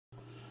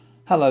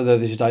Hello there,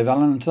 this is Dave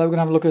Allen, and today we're going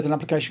to have a look at an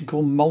application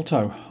called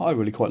Molto. I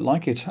really quite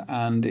like it,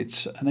 and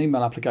it's an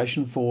email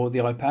application for the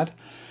iPad.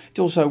 It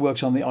also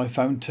works on the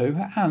iPhone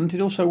too, and it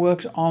also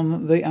works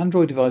on the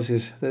Android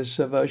devices. There's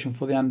a version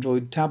for the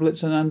Android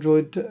tablets and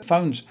Android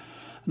phones,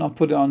 and I've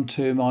put it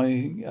onto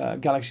my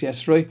Galaxy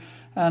S3,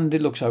 and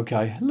it looks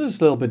okay. It's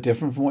a little bit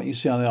different from what you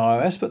see on the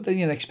iOS, but then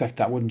you'd expect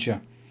that, wouldn't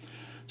you?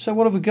 So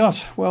what have we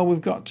got? Well,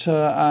 we've got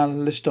our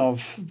list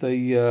of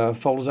the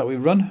folders that we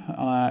run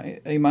on our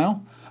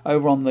email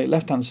over on the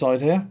left hand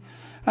side here,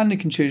 and you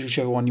can choose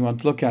whichever one you want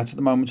to look at. At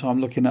the moment I'm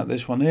looking at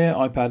this one here,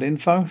 iPad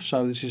info,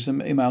 so this is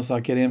some emails that I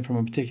get in from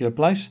a particular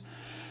place,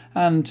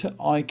 and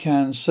I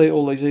can see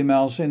all these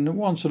emails in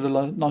one sort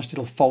of nice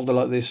little folder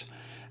like this,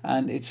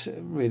 and it's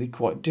really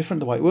quite different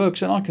the way it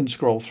works, and I can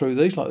scroll through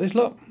these like this,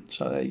 look,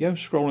 so there you go,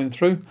 scrolling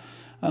through,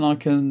 and I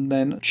can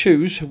then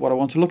choose what I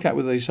want to look at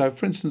with these. So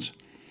for instance,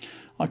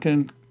 I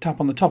can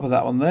tap on the top of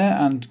that one there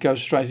and go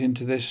straight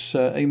into this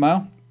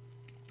email,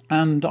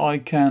 and I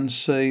can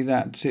see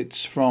that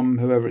it's from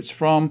whoever it's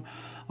from.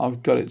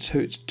 I've got it who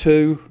it's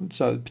to,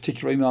 so the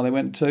particular email they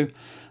went to,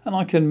 and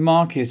I can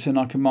mark it, and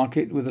I can mark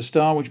it with a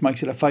star, which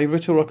makes it a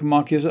favourite, or I can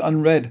mark it as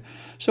unread.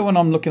 So when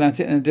I'm looking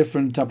at it in a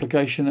different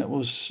application, it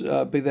will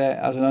be there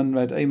as an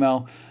unread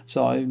email,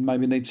 so I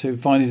maybe need to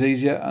find it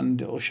easier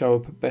and it will show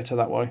up better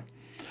that way.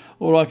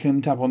 Or I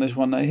can tap on this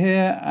one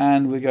here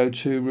and we go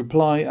to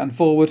reply and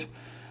forward,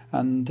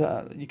 and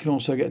you can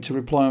also get to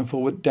reply and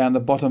forward down the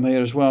bottom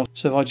here as well.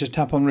 So if I just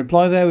tap on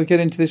reply there, we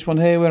get into this one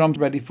here where I'm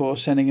ready for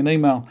sending an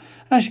email.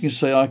 As you can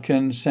see, I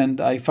can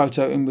send a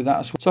photo in with that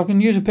as well. So I can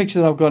use a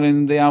picture that I've got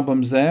in the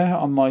albums there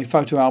on my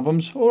photo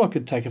albums, or I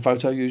could take a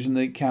photo using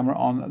the camera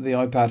on the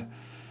iPad,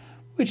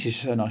 which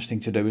is a nice thing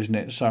to do, isn't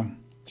it? So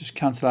just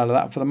cancel out of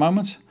that for the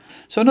moment.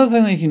 So another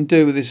thing that you can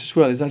do with this as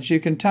well is that you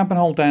can tap and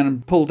hold down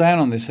and pull down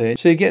on this here,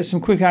 so you get some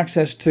quick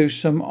access to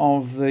some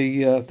of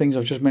the things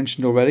I've just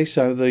mentioned already.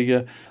 So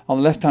the on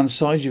the left hand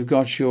side you've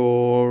got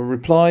your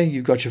reply,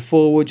 you've got your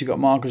forward, you've got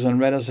markers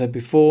unread as I said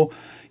before.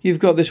 You've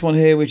got this one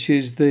here which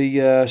is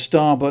the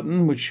star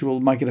button, which will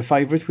make it a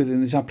favourite within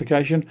this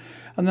application,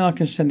 and then I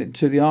can send it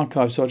to the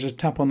archive. So I just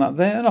tap on that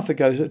there and off it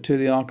goes to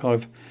the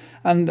archive,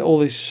 and all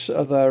these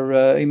other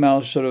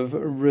emails sort of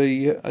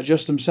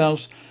readjust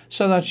themselves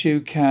so that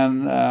you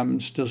can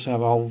still have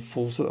a whole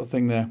full sort of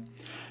thing there.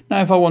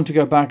 Now if I want to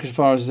go back as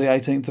far as the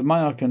 18th of May,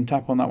 I can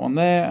tap on that one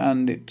there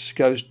and it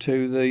goes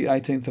to the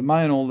 18th of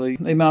May and all the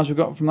emails we've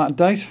got from that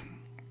date,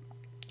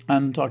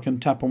 and I can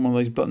tap on one of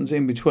these buttons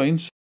in between.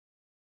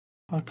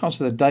 I can't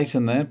see the date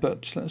in there,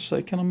 but let's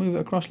see, can I move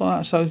it across like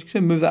that? So you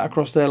can move that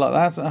across there like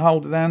that, and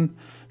hold it down,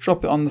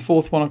 drop it on the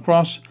fourth one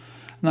across,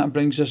 and that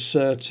brings us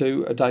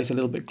to a date a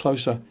little bit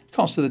closer. You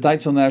can't see the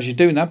dates on there as you're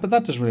doing that, but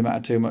that doesn't really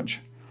matter too much.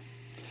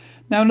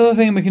 Now another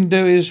thing we can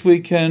do is we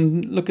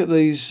can look at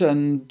these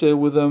and deal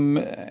with them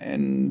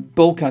in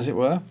bulk, as it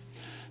were.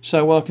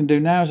 So what I can do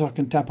now is I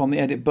can tap on the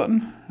edit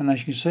button, and as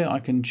you can see I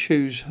can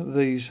choose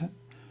these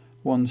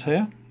ones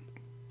here.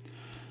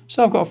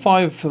 So I've got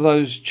 5 of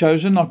those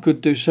chosen. I could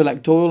do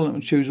select all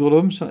and choose all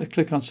of them. So I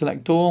click on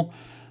select all,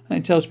 and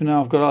it tells me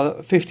now I've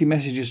got 50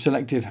 messages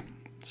selected.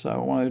 So I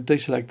want to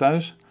deselect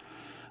those.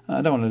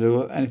 I don't want to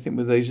do anything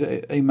with these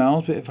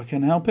emails, but if I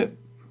can help it,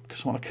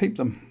 because I want to keep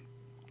them.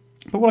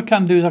 But what I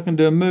can do is I can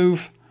do a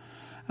move,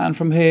 and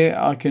from here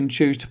I can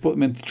choose to put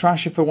them into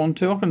trash if I want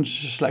to. I can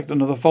just select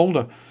another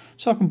folder,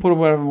 so I can put them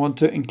wherever I want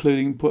to,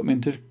 including put them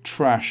into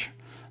trash.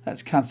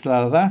 Let's cancel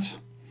out of that.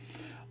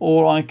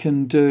 Or I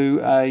can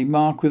do a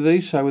mark with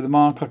these. So with the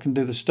mark I can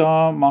do the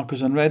star,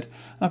 markers unread.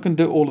 I can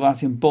do all of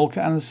that in bulk,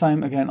 and the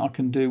same again I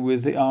can do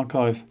with the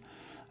archive,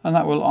 and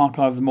that will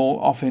archive them all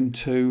off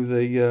into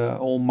the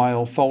all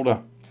mail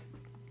folder.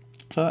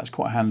 So that's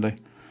quite handy.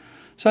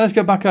 So let's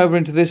go back over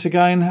into this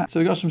again. So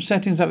we've got some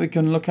settings that we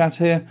can look at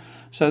here.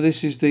 So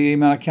this is the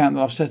email account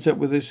that I've set up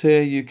with this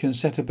here. You can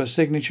set up a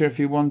signature if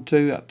you want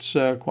to. That's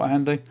quite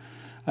handy.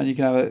 And you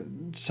can have it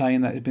saying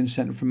that it's been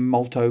sent from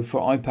Molto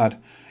for iPad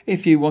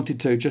if you wanted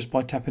to, just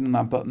by tapping on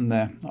that button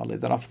there. I'll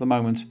leave that off for the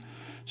moment.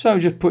 So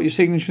just put your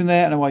signature in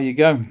there and away you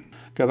go.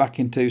 Go back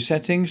into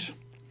settings.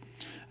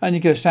 And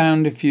you get a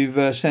sound if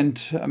you've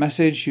sent a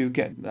message. You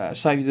get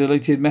saved the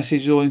deleted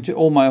message all into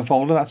all mail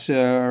folder. That's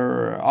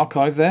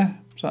archive there.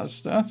 So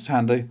that's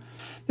handy.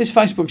 This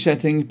Facebook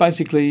setting,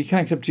 basically you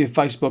connect up to your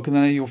Facebook, and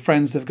then your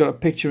friends, they've got a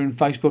picture in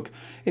Facebook,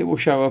 it will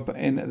show up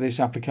in this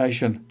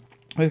application.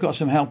 We've got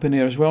some help in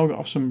here as well. We've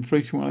got some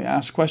frequently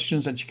asked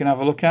questions that you can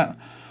have a look at.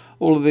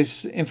 All of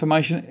this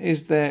information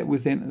is there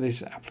within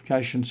this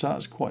application, so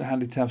it's quite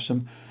handy to have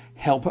some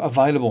help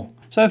available.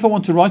 So if I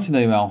want to write an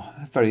email,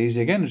 very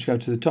easy again, just go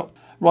to the top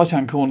right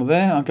hand corner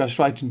there, and I'll go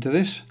straight into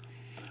this.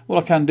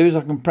 What I can do is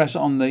I can press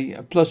on the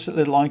plus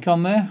little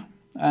icon there,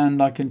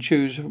 and I can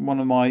choose one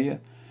of my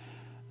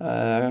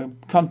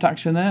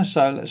contacts in there.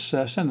 So let's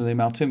send an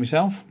email to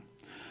myself,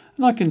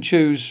 and I can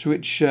choose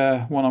which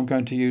one I'm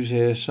going to use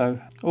here.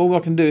 So all I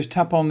can do is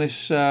tap on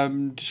this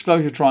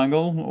disclosure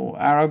triangle or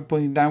arrow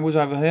pointing downwards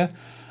over here,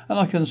 and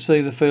I can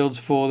see the fields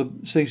for the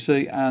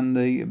CC and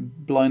the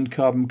blind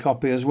carbon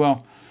copy as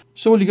well.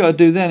 So all you've got to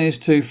do then is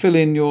to fill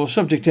in your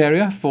subject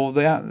area for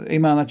the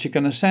email that you're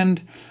going to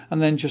send,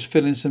 and then just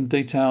fill in some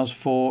details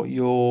for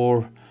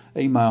your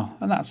email,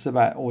 and that's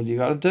about all you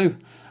got to do.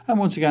 And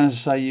once again, as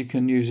I say, you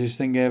can use this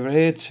thing over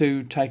here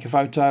to take a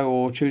photo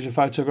or choose a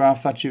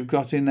photograph that you've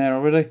got in there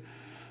already.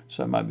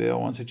 So maybe I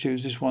want to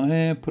choose this one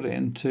here, put it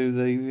into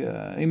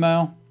the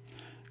email,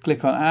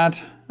 click on add,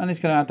 and it's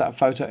going to add that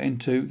photo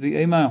into the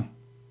email.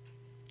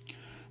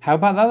 How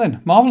about that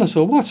then? Marvellous,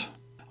 or what?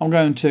 I'm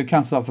going to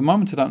cancel that for the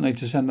moment. I don't need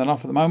to send that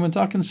off at the moment.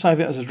 I can save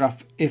it as a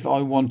draft if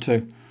I want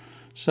to.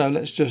 So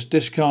let's just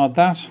discard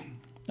that,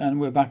 and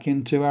we're back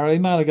into our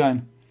email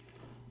again.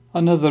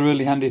 Another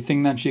really handy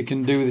thing that you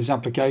can do with this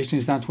application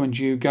is that when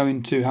you go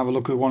in to have a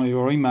look at one of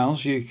your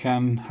emails, you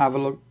can have a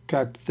look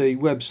at the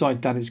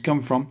website that it's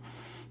come from.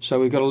 So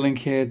we've got a link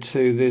here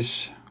to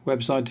this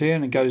website here,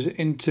 and it goes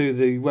into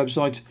the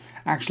website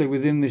actually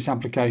within this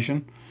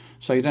application.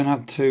 So you don't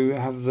have to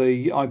have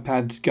the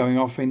iPad going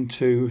off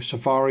into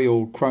Safari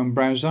or Chrome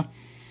browser.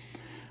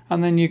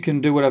 And then you can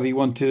do whatever you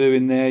want to do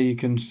in there. You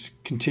can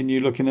continue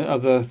looking at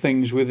other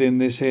things within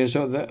this here,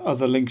 so there are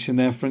other links in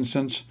there, for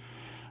instance.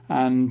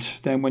 And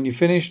then when you're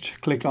finished,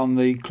 click on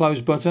the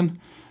close button.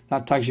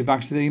 That takes you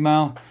back to the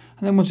email.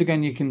 And then once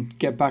again, you can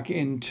get back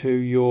into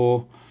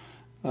your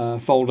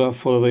folder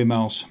full of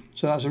emails.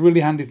 So that's a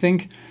really handy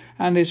thing,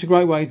 and it's a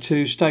great way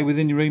to stay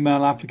within your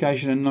email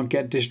application and not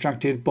get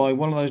distracted by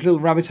one of those little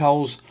rabbit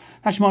holes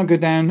that you might go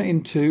down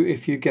into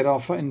if you get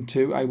off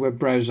into a web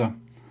browser.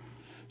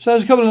 So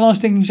there's a couple of nice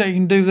things that you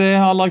can do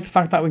there. I like the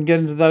fact that we can get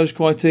into those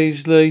quite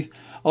easily.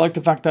 I like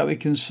the fact that we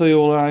can see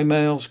all our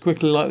emails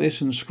quickly like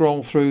this and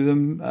scroll through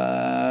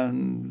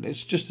them.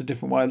 It's just a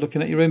different way of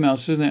looking at your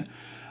emails, isn't it?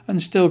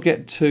 And still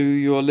get to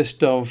your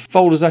list of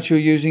folders that you're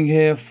using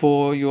here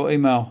for your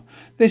email.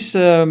 This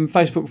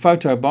Facebook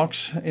photo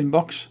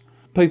inbox,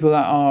 people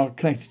that are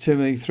connected to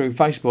me through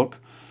Facebook.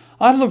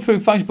 I had a look through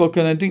Facebook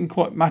and it didn't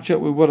quite match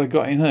up with what I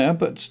got in here,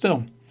 but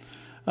still.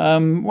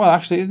 Well,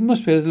 actually, it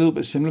must be a little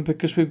bit similar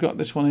because we've got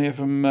this one here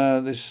from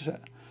this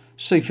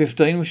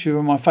C15, which is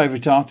one of my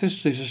favourite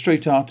artists. He's a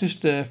street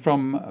artist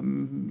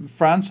from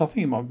France. I think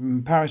he might be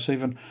in Paris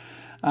even.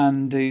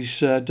 And he's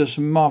does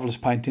some marvellous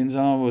paintings,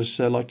 and I always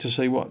like to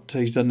see what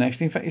he's done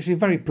next. In fact, he's a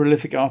very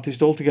prolific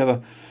artist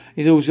altogether.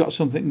 He's always got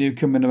something new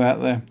coming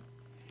about there.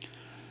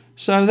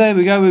 So there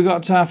we go, we've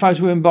got our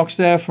photo inbox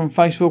there from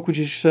Facebook, which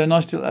is a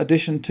nice little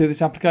addition to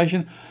this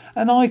application.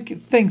 And I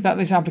think that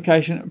this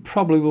application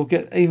probably will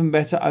get even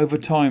better over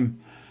time.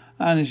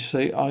 And as you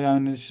see, I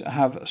only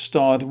have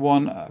starred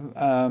one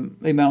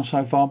email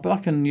so far, but I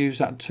can use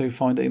that to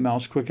find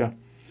emails quicker.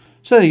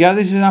 So there you go,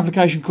 this is an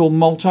application called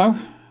Molto,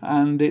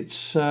 and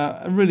it's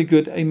a really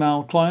good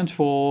email client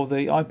for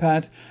the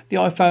iPad, the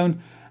iPhone,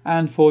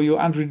 and for your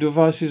Android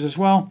devices as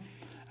well.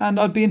 And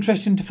I'd be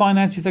interested to find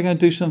out if they're going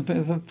to do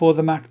something for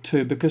the Mac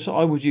too, because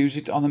I would use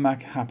it on the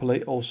Mac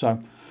happily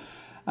also.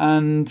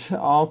 And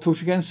I'll talk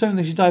to you again soon.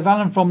 This is Dave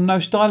Allen from No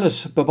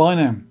Stylus. Bye-bye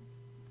now.